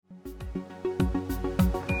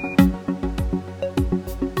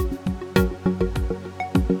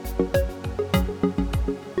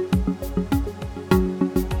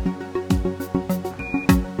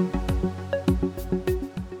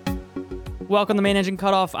Welcome to Main Engine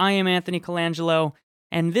Cutoff. I am Anthony Colangelo,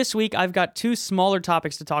 and this week I've got two smaller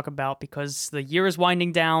topics to talk about because the year is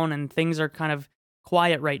winding down and things are kind of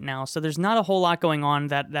quiet right now, so there's not a whole lot going on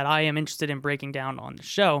that I am interested in breaking down on the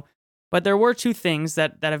show. But there were two things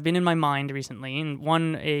that have been in my mind recently, and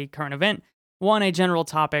one a current event, one a general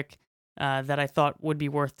topic that I thought would be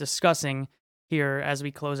worth discussing here as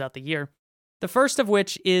we close out the year. The first of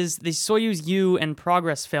which is the Soyuz U and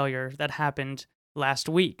Progress failure that happened last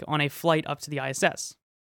week on a flight up to the ISS.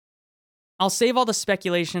 I'll save all the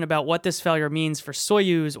speculation about what this failure means for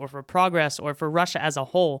Soyuz or for Progress or for Russia as a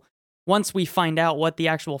whole once we find out what the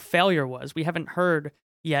actual failure was. We haven't heard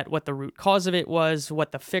yet what the root cause of it was,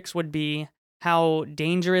 what the fix would be, how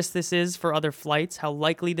dangerous this is for other flights, how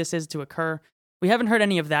likely this is to occur. We haven't heard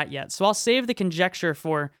any of that yet, so I'll save the conjecture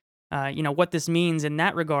for what this means in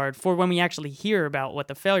that regard for when we actually hear about what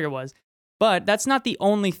the failure was. But that's not the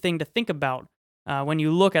only thing to think about when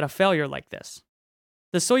you look at a failure like this.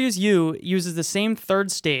 The Soyuz U uses the same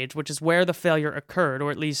third stage, which is where the failure occurred,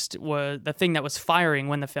 or at least was the thing that was firing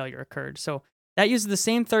when the failure occurred. So that uses the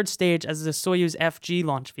same third stage as the Soyuz FG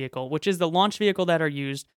launch vehicle, which is the launch vehicle that are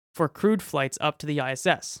used for crewed flights up to the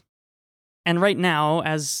ISS. And right now,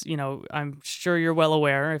 as you know, I'm sure you're well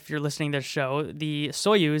aware if you're listening to this show, the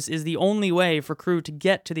Soyuz is the only way for crew to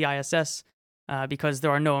get to the ISS because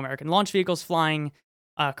there are no American launch vehicles flying.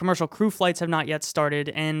 Commercial crew flights have not yet started,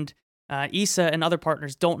 and ESA and other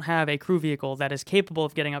partners don't have a crew vehicle that is capable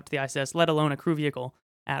of getting up to the ISS, let alone a crew vehicle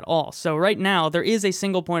at all. So right now, there is a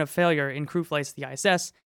single point of failure in crew flights to the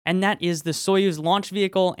ISS, and that is the Soyuz launch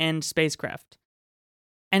vehicle and spacecraft.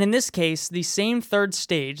 And in this case, the same third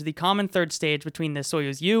stage, the common third stage between the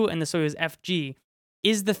Soyuz U and the Soyuz FG,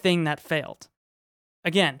 is the thing that failed.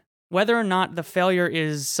 Again, whether or not the failure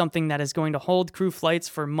is something that is going to hold crew flights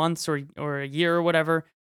for months or a year or whatever,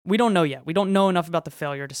 we don't know yet. We don't know enough about the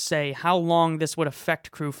failure to say how long this would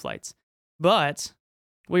affect crew flights. But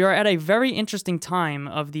we are at a very interesting time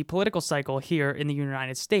of the political cycle here in the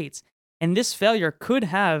United States, and this failure could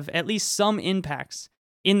have at least some impacts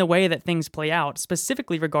in the way that things play out,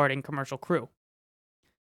 specifically regarding commercial crew.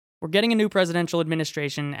 We're getting a new presidential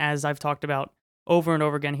administration, as I've talked about over and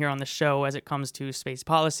over again here on the show as it comes to space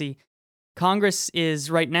policy. Congress is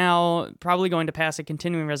right now probably going to pass a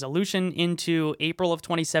continuing resolution into April of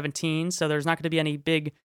 2017, so there's not going to be any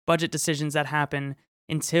big budget decisions that happen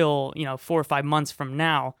until 4 or 5 months from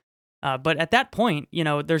now. But at that point,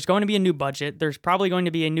 there's going to be a new budget. There's probably going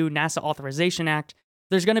to be a new NASA Authorization Act.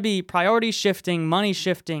 There's going to be priority shifting, money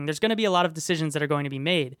shifting. There's going to be a lot of decisions that are going to be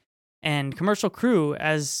made. And commercial crew,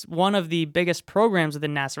 as one of the biggest programs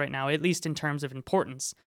within NASA right now, at least in terms of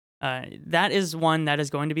importance, that is one that is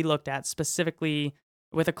going to be looked at specifically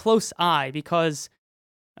with a close eye because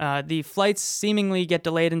the flights seemingly get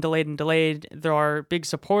delayed and delayed and delayed. There are big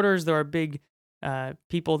supporters. There are big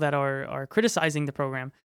people that are criticizing the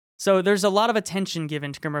program. So there's a lot of attention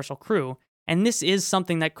given to commercial crew, and this is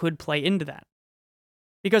something that could play into that.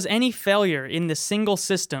 Because any failure in the single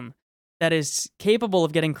system that is capable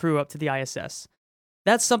of getting crew up to the ISS,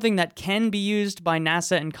 that's something that can be used by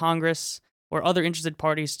NASA and Congress or other interested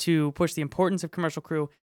parties to push the importance of commercial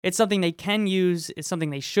crew. It's something they can use, it's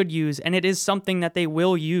something they should use, and it is something that they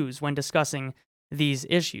will use when discussing these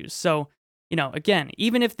issues. So, again,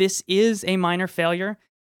 even if this is a minor failure,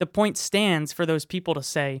 the point stands for those people to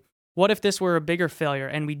say, what if this were a bigger failure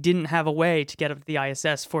and we didn't have a way to get up to the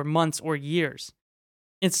ISS for months or years?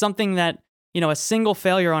 It's something that, a single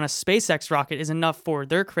failure on a SpaceX rocket is enough for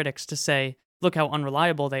their critics to say, look how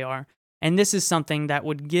unreliable they are. And this is something that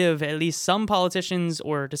would give at least some politicians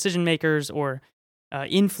or decision makers or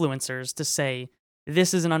influencers to say,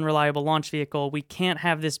 this is an unreliable launch vehicle. We can't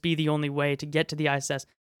have this be the only way to get to the ISS.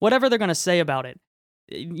 Whatever they're going to say about it,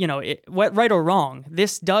 right or wrong,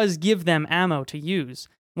 this does give them ammo to use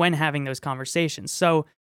when having those conversations. So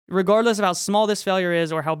regardless of how small this failure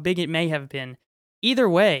is or how big it may have been, either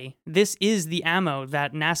way, this is the ammo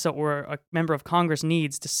that NASA or a member of Congress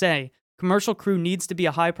needs to say, commercial crew needs to be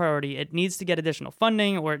a high priority. It needs to get additional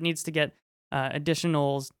funding or it needs to get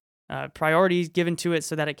additional priorities given to it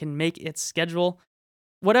so that it can make its schedule.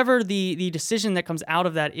 Whatever the decision that comes out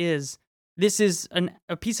of that is, this is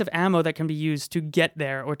a piece of ammo that can be used to get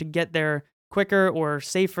there or to get there quicker or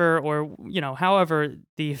safer or, however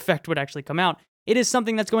the effect would actually come out. It is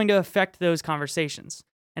something that's going to affect those conversations.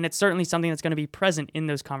 And it's certainly something that's going to be present in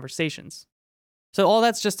those conversations. So all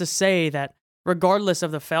that's just to say that regardless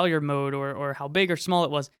of the failure mode or how big or small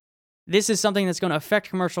it was, this is something that's going to affect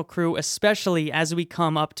commercial crew, especially as we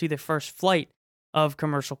come up to the first flight of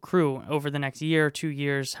commercial crew over the next year, 2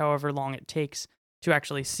 years, however long it takes to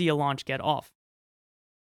actually see a launch get off.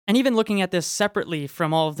 And even looking at this separately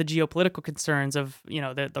from all of the geopolitical concerns of,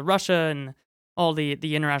 the Russia and all the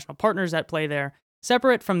international partners at play there,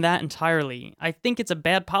 separate from that entirely, I think it's a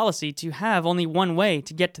bad policy to have only one way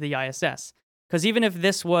to get to the ISS. Because even if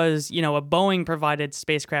this was, a Boeing-provided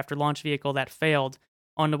spacecraft or launch vehicle that failed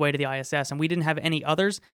on the way to the ISS and we didn't have any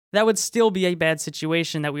others, that would still be a bad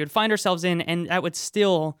situation that we would find ourselves in, and that would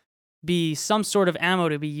still be some sort of ammo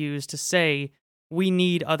to be used to say we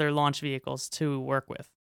need other launch vehicles to work with.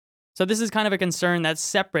 So this is kind of a concern that's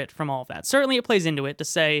separate from all of that. Certainly it plays into it to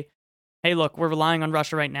say, hey, look, we're relying on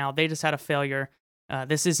Russia right now. They just had a failure.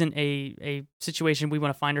 This isn't a situation we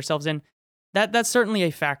want to find ourselves in. That's certainly a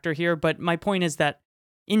factor here, but my point is that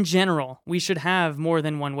in general, we should have more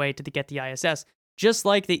than one way to get the ISS, just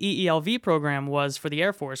like the EELV program was for the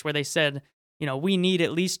Air Force, where they said, we need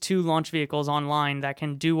at least 2 launch vehicles online that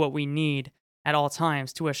can do what we need at all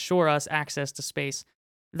times to assure us access to space.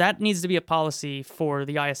 That needs to be a policy for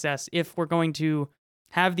the ISS if we're going to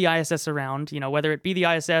have the ISS around, whether it be the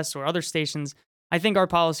ISS or other stations. I think our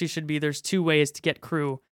policy should be there's 2 ways to get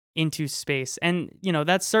crew into space. And,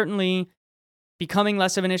 that's certainly becoming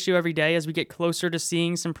less of an issue every day as we get closer to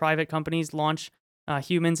seeing some private companies launch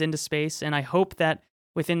humans into space. And I hope that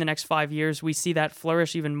within the next 5 years, we see that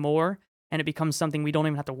flourish even more and it becomes something we don't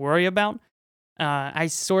even have to worry about. I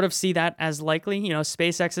sort of see that as likely.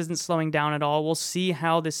 SpaceX isn't slowing down at all. We'll see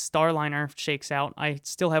how this Starliner shakes out. I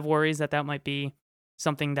still have worries that might be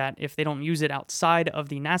something that if they don't use it outside of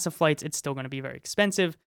the NASA flights, it's still going to be very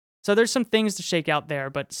expensive. So there's some things to shake out there,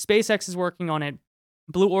 but SpaceX is working on it.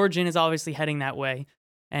 Blue Origin is obviously heading that way,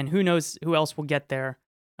 and who knows who else will get there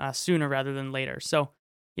sooner rather than later. So,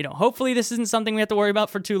 hopefully this isn't something we have to worry about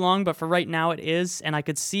for too long, but for right now it is, and I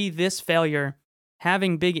could see this failure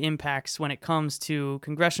having big impacts when it comes to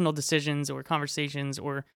congressional decisions or conversations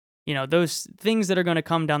or, those things that are going to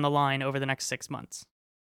come down the line over the next 6 months.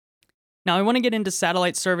 Now, I want to get into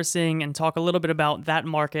satellite servicing and talk a little bit about that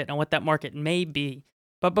market and what that market may be.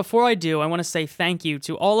 But before I do, I want to say thank you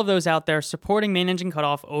to all of those out there supporting Main Engine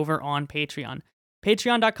Cutoff over on Patreon.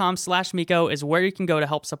 Patreon.com/Miko is where you can go to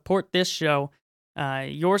help support this show.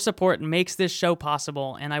 Your support makes this show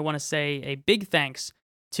possible, and I want to say a big thanks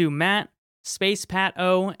to Matt, Space Pat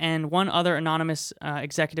O, and one other anonymous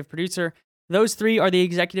executive producer. Those 3 are the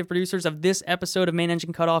executive producers of this episode of Main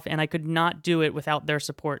Engine Cutoff, and I could not do it without their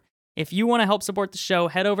support. If you want to help support the show,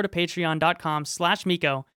 head over to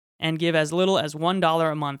patreon.com/Miko and give as little as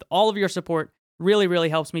 $1 a month. All of your support really, really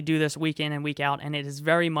helps me do this week in and week out, and it is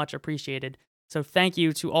very much appreciated. So thank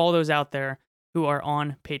you to all those out there who are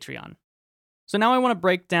on Patreon. So now I want to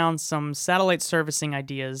break down some satellite servicing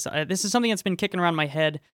ideas. This is something that's been kicking around my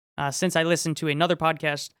head since I listened to another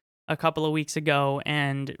podcast a couple of weeks ago,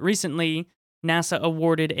 and recently NASA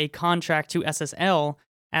awarded a contract to SSL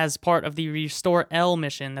as part of the Restore-L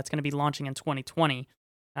mission that's going to be launching in 2020.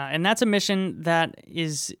 And that's a mission that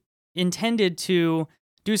is intended to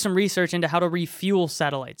do some research into how to refuel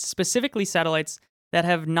satellites, specifically satellites that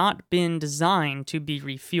have not been designed to be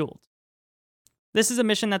refueled. This is a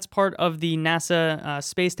mission that's part of the NASA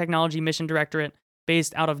Space Technology Mission Directorate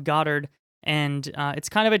based out of Goddard, and it's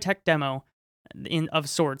kind of a tech demo of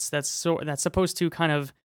sorts that's supposed to kind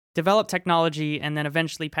of develop technology and then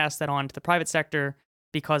eventually pass that on to the private sector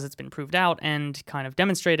because it's been proved out and kind of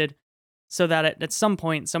demonstrated, so that at some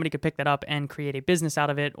point somebody could pick that up and create a business out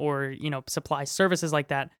of it, or supply services like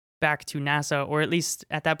that back to NASA, or at least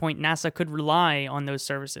at that point NASA could rely on those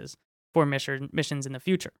services for missions in the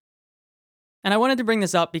future. And I wanted to bring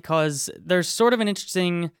this up because there's sort of an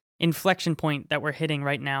interesting inflection point that we're hitting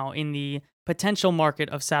right now in the potential market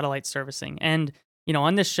of satellite servicing. And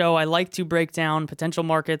on this show, I like to break down potential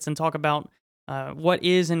markets and talk about what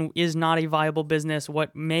is and is not a viable business,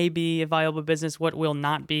 what may be a viable business, what will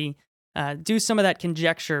not be. Do some of that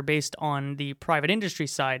conjecture based on the private industry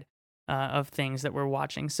side of things that we're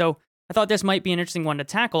watching. So I thought this might be an interesting one to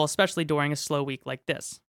tackle, especially during a slow week like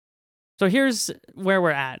this. So here's where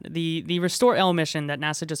we're at. The Restore-L mission that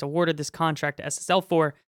NASA just awarded this contract to SSL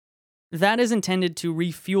for, that is intended to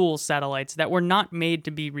refuel satellites that were not made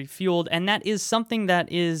to be refueled, and that is something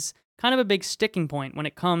that is kind of a big sticking point when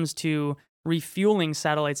it comes to refueling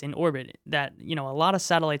satellites in orbit. That, a lot of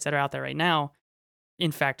satellites that are out there right now,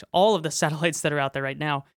 in fact, all of the satellites that are out there right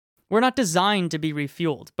now, were not designed to be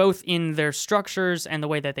refueled, both in their structures and the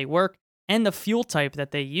way that they work, and the fuel type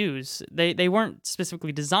that they use. They weren't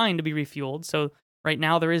specifically designed to be refueled, so right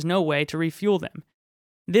now there is no way to refuel them.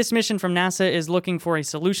 This mission from NASA is looking for a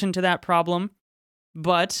solution to that problem,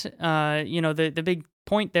 but the big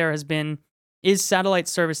point there has been, is satellite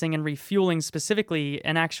servicing and refueling specifically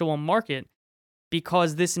an actual market?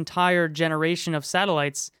 Because this entire generation of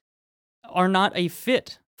satellites are not a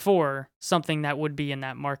fit for something that would be in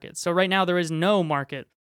that market. So right now there is no market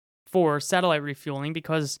for satellite refueling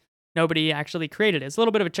because nobody actually created it. It's a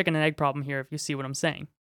little bit of a chicken and egg problem here, if you see what I'm saying.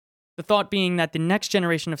 The thought being that the next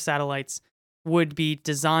generation of satellites would be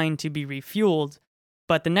designed to be refueled,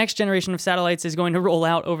 but the next generation of satellites is going to roll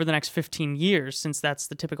out over the next 15 years, since that's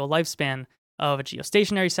the typical lifespan of a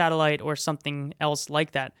geostationary satellite or something else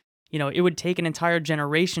like that. It would take an entire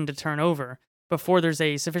generation to turn over before there's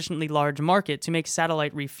a sufficiently large market to make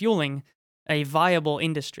satellite refueling a viable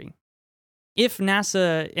industry. If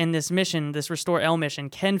NASA in this mission, this Restore-L mission,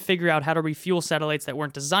 can figure out how to refuel satellites that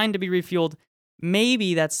weren't designed to be refueled,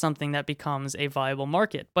 maybe that's something that becomes a viable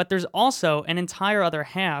market. But there's also an entire other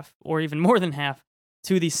half, or even more than half,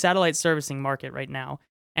 to the satellite servicing market right now,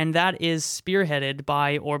 and that is spearheaded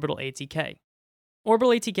by Orbital ATK.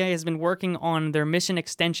 Orbital ATK has been working on their mission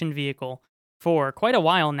extension vehicle for quite a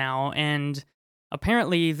while now, and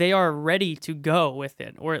apparently they are ready to go with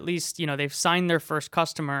it, or at least, they've signed their first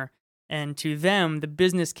customer, and to them, the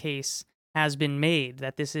business case has been made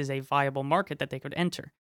that this is a viable market that they could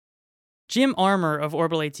enter. Jim Armour of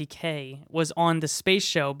Orbital ATK was on the space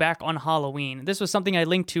show back on Halloween. This was something I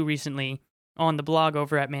linked to recently on the blog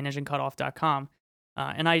over at managingcutoff.com,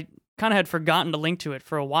 and I kind of had forgotten to link to it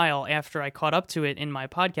for a while after I caught up to it in my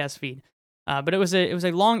podcast feed. But it was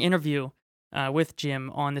a long interview with Jim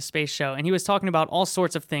on the space show, and he was talking about all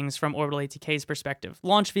sorts of things from Orbital ATK's perspective: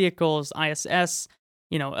 launch vehicles, ISS,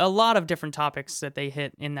 a lot of different topics that they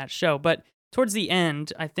hit in that show. But towards the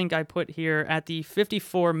end, I think I put here at the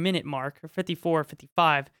 54-minute mark, or 54,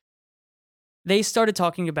 55, they started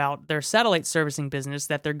talking about their satellite servicing business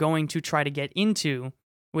that they're going to try to get into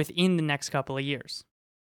within the next couple of years.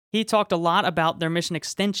 He talked a lot about their mission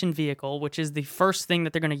extension vehicle, which is the first thing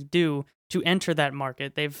that they're going to do to enter that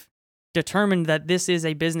market. They've determined that this is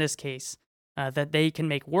a business case that they can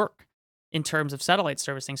make work in terms of satellite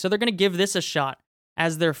servicing. So they're going to give this a shot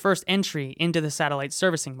as their first entry into the satellite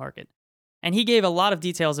servicing market. And he gave a lot of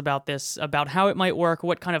details about this, about how it might work,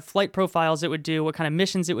 what kind of flight profiles it would do, what kind of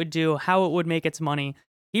missions it would do, how it would make its money.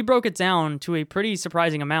 He broke it down to a pretty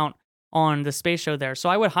surprising amount on the space show there. So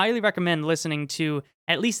I would highly recommend listening to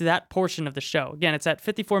at least that portion of the show. Again, it's at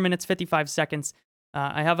 54 minutes, 55 seconds.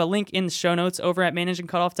 I have a link in the show notes over at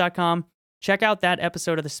managingcutoff.com. Check out that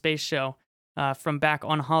episode of the space show from back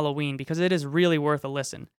on Halloween, because it is really worth a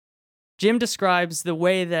listen. Jim describes the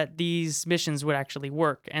way that these missions would actually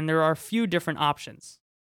work, and there are a few different options.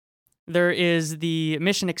 There is the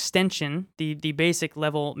mission extension, the basic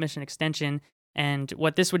level mission extension, and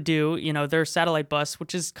what this would do, their satellite bus,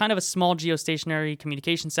 which is kind of a small geostationary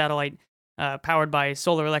communication satellite powered by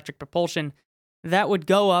solar electric propulsion, that would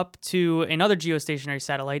go up to another geostationary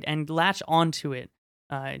satellite and latch onto it,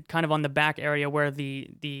 kind of on the back area where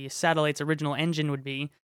the satellite's original engine would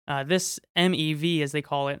be. This MEV, as they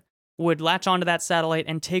call it, would latch onto that satellite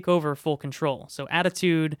and take over full control. So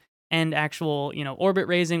attitude and actual, orbit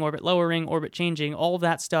raising, orbit lowering, orbit changing, all of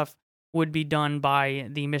that stuff would be done by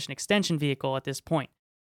the mission extension vehicle at this point.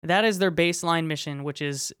 That is their baseline mission, which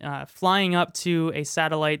is flying up to a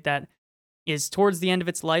satellite that is towards the end of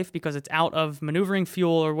its life because it's out of maneuvering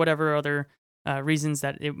fuel or whatever other reasons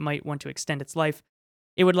that it might want to extend its life.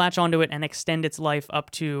 It would latch onto it and extend its life up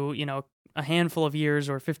to, a handful of years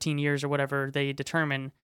or 15 years or whatever they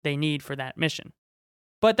determine they need for that mission.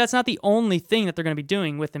 But that's not the only thing that they're going to be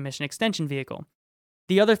doing with the mission extension vehicle.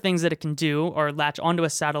 The other things that it can do are latch onto a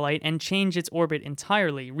satellite and change its orbit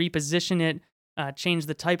entirely, reposition it, change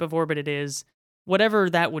the type of orbit it is, whatever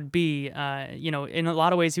that would be. In a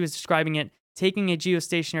lot of ways, he was describing it taking a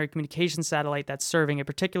geostationary communication satellite that's serving a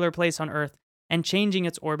particular place on Earth and changing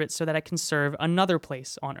its orbit so that it can serve another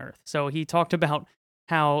place on Earth. So he talked about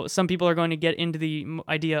how some people are going to get into the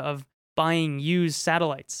idea of buying used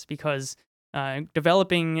satellites because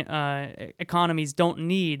developing economies don't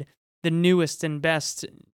need the newest and best,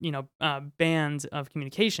 band of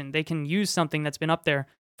communication. They can use something that's been up there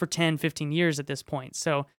for 10, 15 years at this point.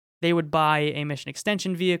 So they would buy a mission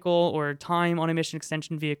extension vehicle or time on a mission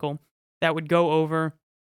extension vehicle that would go over,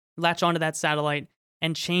 latch onto that satellite,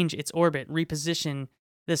 and change its orbit, reposition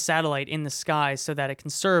the satellite in the sky so that it can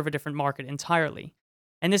serve a different market entirely.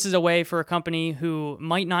 And this is a way for a company who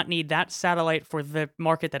might not need that satellite for the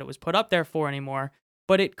market that it was put up there for anymore,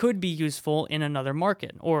 but it could be useful in another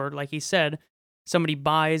market. Or, like he said, somebody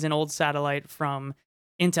buys an old satellite from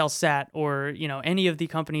Intelsat or, any of the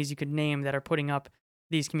companies you could name that are putting up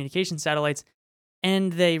these communication satellites,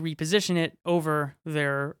 and they reposition it over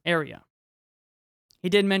their area. He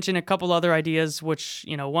did mention a couple other ideas, which,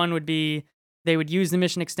 one would be they would use the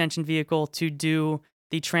mission extension vehicle to do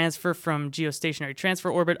the transfer from geostationary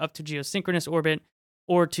transfer orbit up to geosynchronous orbit,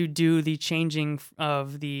 or to do the changing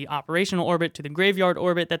of the operational orbit to the graveyard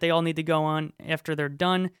orbit that they all need to go on after they're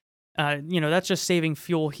done. That's just saving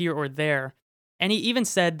fuel here or there. And he even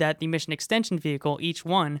said that the mission extension vehicle, each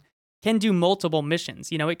one, can do multiple missions.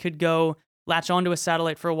 It could go latch onto a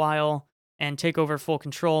satellite for a while and take over full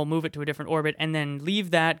control, move it to a different orbit, and then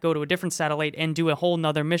leave that, go to a different satellite, and do a whole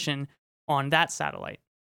nother mission on that satellite.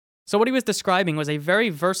 So what he was describing was a very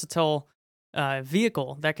versatile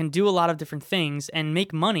vehicle that can do a lot of different things and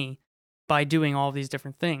make money by doing all of these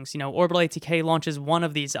different things. Orbital ATK launches one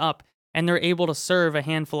of these up, and they're able to serve a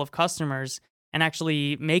handful of customers and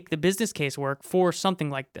actually make the business case work for something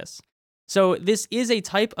like this. So this is a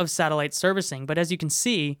type of satellite servicing, but as you can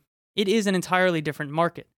see, it is an entirely different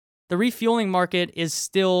market. The refueling market is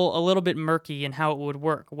still a little bit murky in how it would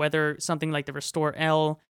work, whether something like the Restore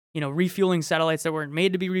L, refueling satellites that weren't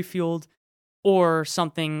made to be refueled, or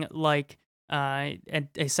something like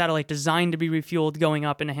a satellite designed to be refueled going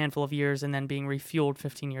up in a handful of years and then being refueled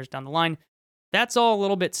 15 years down the line. That's all a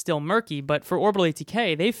little bit still murky, but for Orbital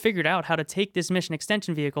ATK, they've figured out how to take this mission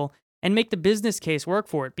extension vehicle and make the business case work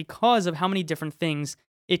for it because of how many different things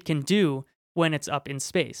it can do when it's up in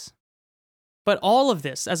space. But all of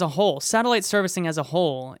this as a whole, satellite servicing as a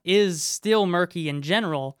whole, is still murky in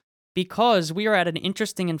general because we are at an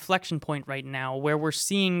interesting inflection point right now where we're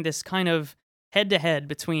seeing this kind of head-to-head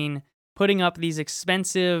between putting up these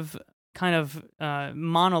expensive kind of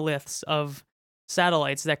monoliths of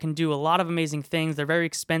satellites that can do a lot of amazing things. They're very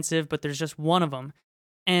expensive, but there's just one of them.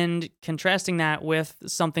 And contrasting that with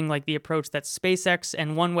something like the approach that SpaceX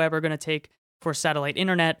and OneWeb are going to take for satellite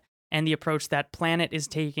internet, and the approach that Planet is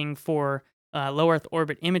taking for low Earth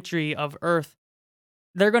orbit imagery of Earth,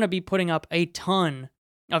 they're going to be putting up a ton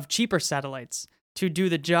of cheaper satellites to do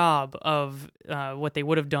the job of what they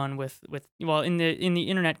would have done with in the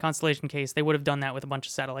internet constellation case, they would have done that with a bunch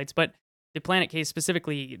of satellites. But the Planet case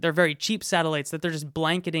specifically, they're very cheap satellites that they're just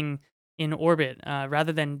blanketing in orbit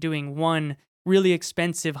rather than doing one really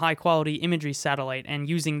expensive, high-quality imagery satellite and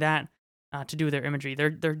using that to do their imagery. They're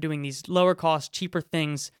doing these lower-cost, cheaper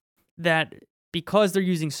things that, because they're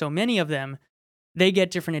using so many of them, they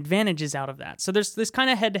get different advantages out of that. So there's this kind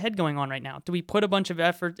of head-to-head going on right now. Do we put a bunch of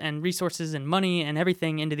effort and resources and money and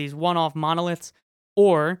everything into these one-off monoliths,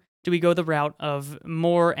 or do we go the route of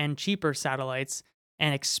more and cheaper satellites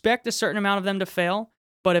and expect a certain amount of them to fail,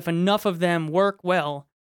 but if enough of them work well,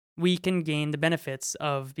 we can gain the benefits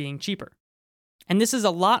of being cheaper? And this is a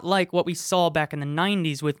lot like what we saw back in the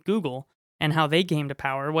 90s with Google and how they came to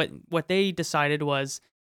power. What they decided was,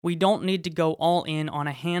 we don't need to go all in on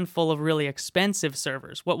a handful of really expensive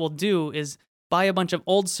servers. What we'll do is buy a bunch of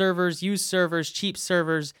old servers, used servers, cheap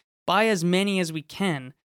servers, buy as many as we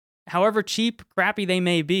can. However cheap, crappy they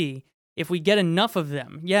may be, if we get enough of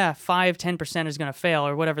them, 5-10% is going to fail,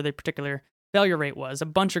 or whatever the particular failure rate was. A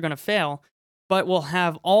bunch are going to fail, but we'll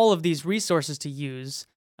have all of these resources to use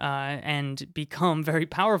and become very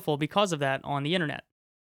powerful because of that on the internet.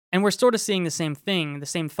 And we're sort of seeing the same thing, the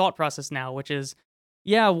same thought process now, which is,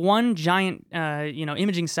 one giant,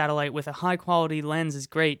 imaging satellite with a high-quality lens is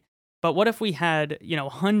great, but what if we had,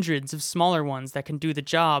 hundreds of smaller ones that can do the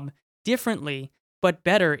job differently, but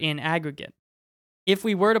better in aggregate? If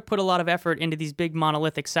we were to put a lot of effort into these big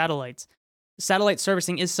monolithic satellites, satellite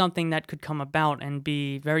servicing is something that could come about and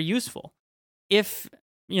be very useful. If,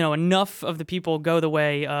 enough of the people go the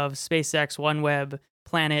way of SpaceX, OneWeb,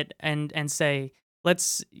 Planet, and say,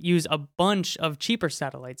 let's use a bunch of cheaper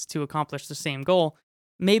satellites to accomplish the same goal,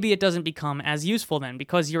 maybe it doesn't become as useful then,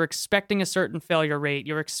 because you're expecting a certain failure rate,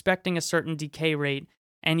 you're expecting a certain decay rate,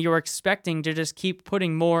 and you're expecting to just keep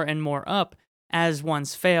putting more and more up as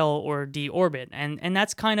ones fail or deorbit. And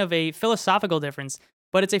that's kind of a philosophical difference,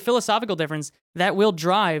 but it's a philosophical difference that will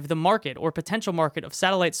drive the market or potential market of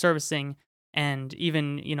satellite servicing and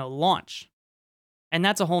even, launch. And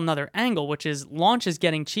that's a whole nother angle, which is launch is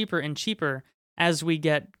getting cheaper and cheaper as we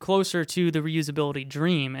get closer to the reusability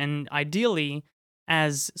dream. And ideally,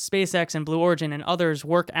 as SpaceX and Blue Origin and others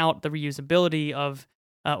work out the reusability of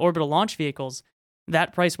orbital launch vehicles,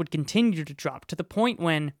 that price would continue to drop to the point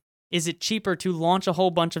when, is it cheaper to launch a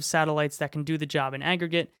whole bunch of satellites that can do the job in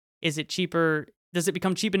aggregate? Is it cheaper? Does it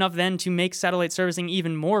become cheap enough then to make satellite servicing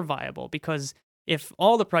even more viable? Because if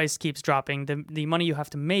all the price keeps dropping, the money you have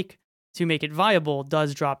to make it viable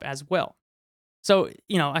does drop as well. So,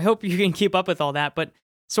 I hope you can keep up with all that, but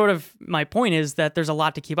sort of my point is that there's a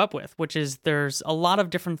lot to keep up with, which is there's a lot of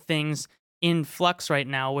different things in flux right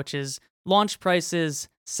now, which is launch prices,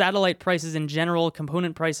 satellite prices in general,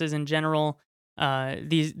 component prices in general,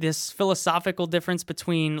 this philosophical difference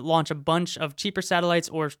between launch a bunch of cheaper satellites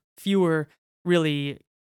or fewer really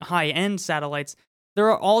high-end satellites there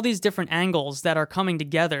are all these different angles that are coming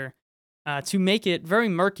together to make it very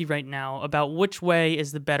murky right now about which way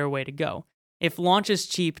is the better way to go. If launch is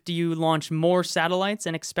cheap, do you launch more satellites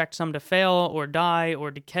and expect some to fail or die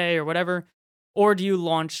or decay or whatever? Or do you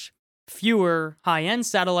launch fewer high-end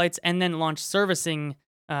satellites and then launch servicing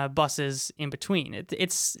buses in between?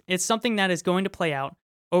 It's something that is going to play out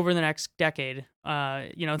over the next decade.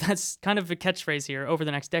 That's kind of a catchphrase here, over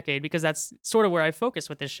the next decade, because that's sort of where I focus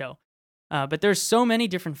with this show. But there's so many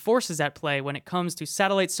different forces at play when it comes to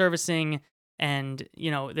satellite servicing and,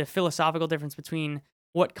 the philosophical difference between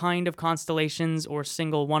what kind of constellations or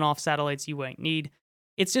single one-off satellites you might need.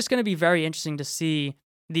 It's just going to be very interesting to see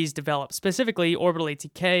these develop, specifically Orbital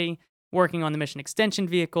ATK working on the mission extension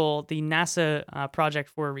vehicle, the NASA project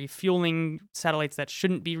for refueling satellites that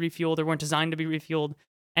shouldn't be refueled or weren't designed to be refueled,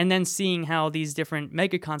 and then seeing how these different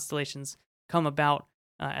mega constellations come about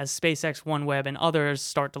as SpaceX, OneWeb, and others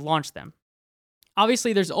start to launch them.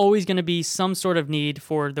 Obviously, there's always going to be some sort of need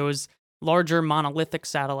for those larger monolithic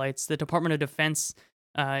satellites. The Department of Defense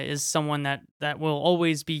is someone that will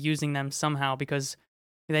always be using them somehow because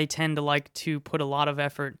they tend to like to put a lot of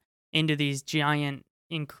effort into these giant,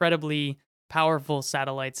 incredibly powerful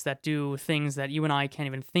satellites that do things that you and I can't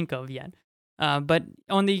even think of yet. But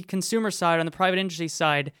on the consumer side, on the private industry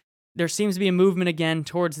side, there seems to be a movement again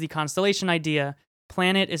towards the constellation idea.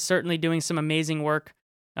 Planet is certainly doing some amazing work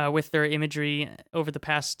with their imagery. Over the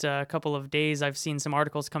past couple of days, I've seen some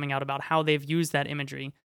articles coming out about how they've used that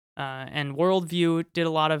imagery. And Worldview did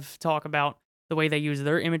a lot of talk about the way they use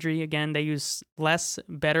their imagery. Again, they use less,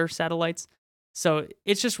 better satellites. So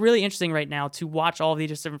it's just really interesting right now to watch all of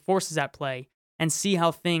these different forces at play and see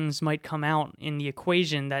how things might come out in the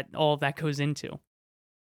equation that all of that goes into.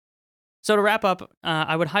 So to wrap up,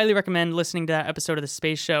 I would highly recommend listening to that episode of The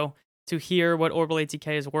Space Show to hear what Orbital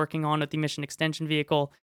ATK is working on with the mission extension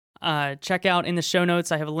vehicle. Check out in the show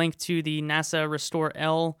notes, I have a link to the NASA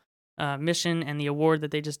Restore-L mission and the award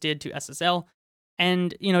that they just did to SSL.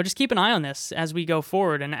 And, just keep an eye on this as we go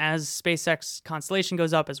forward. And as SpaceX constellation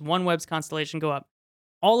goes up, as OneWeb's constellation go up,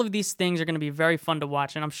 all of these things are going to be very fun to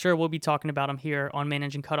watch. And I'm sure we'll be talking about them here on Main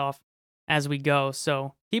Engine Cutoff as we go.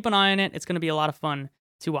 So keep an eye on it. It's going to be a lot of fun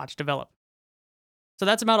to watch develop. So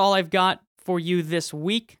that's about all I've got for you this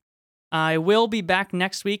week. I will be back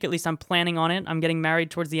next week. At least I'm planning on it. I'm getting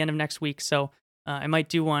married towards the end of next week. So I might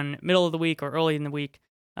do one middle of the week or early in the week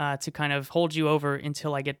to kind of hold you over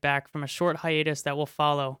until I get back from a short hiatus that will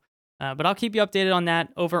follow. But I'll keep you updated on that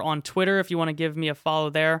over on Twitter. If you want to give me a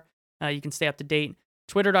follow there, you can stay up to date.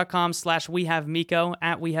 Twitter.com/WeHaveMiko,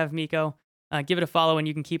 @WeHaveMiko. Give it a follow and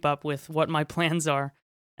you can keep up with what my plans are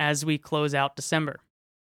as we close out December.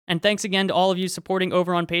 And thanks again to all of you supporting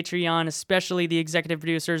over on Patreon, especially the executive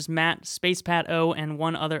producers, Matt, SpacePatO, and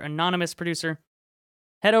one other anonymous producer.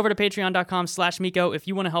 Head over to patreon.com/Miko if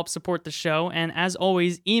you want to help support the show. And as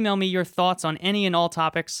always, email me your thoughts on any and all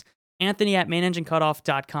topics,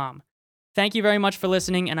 Anthony@mainenginecutoff.com. Thank you very much for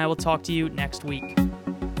listening, and I will talk to you next week.